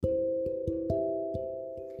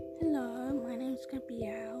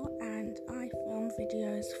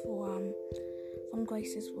videos from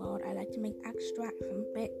Grace's World. I like to make extracts and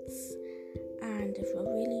bits, and if you're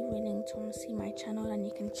really willing to want to see my channel, then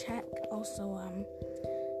you can check. Also,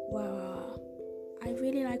 I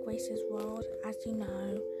really like Grace's World. As you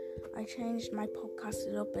know, I changed my podcast a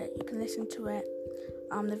little bit. You can listen to it.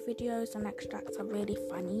 The videos and extracts are really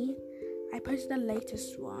funny. I posted the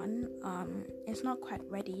latest one. It's not quite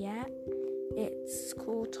ready yet. It's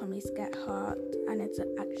called Tommy's Get Hurt, and it's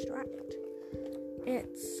an extract.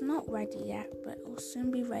 It's not ready yet, but it will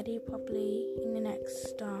soon be ready, probably in the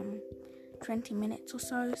next 20 minutes or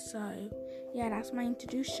so. So yeah, that's my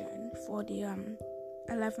introduction for the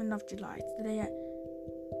 11th of July. Today,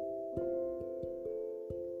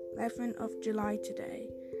 11th of July today.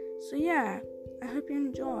 So yeah, I hope you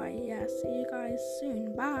enjoy. Yeah, see you guys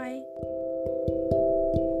soon. Bye.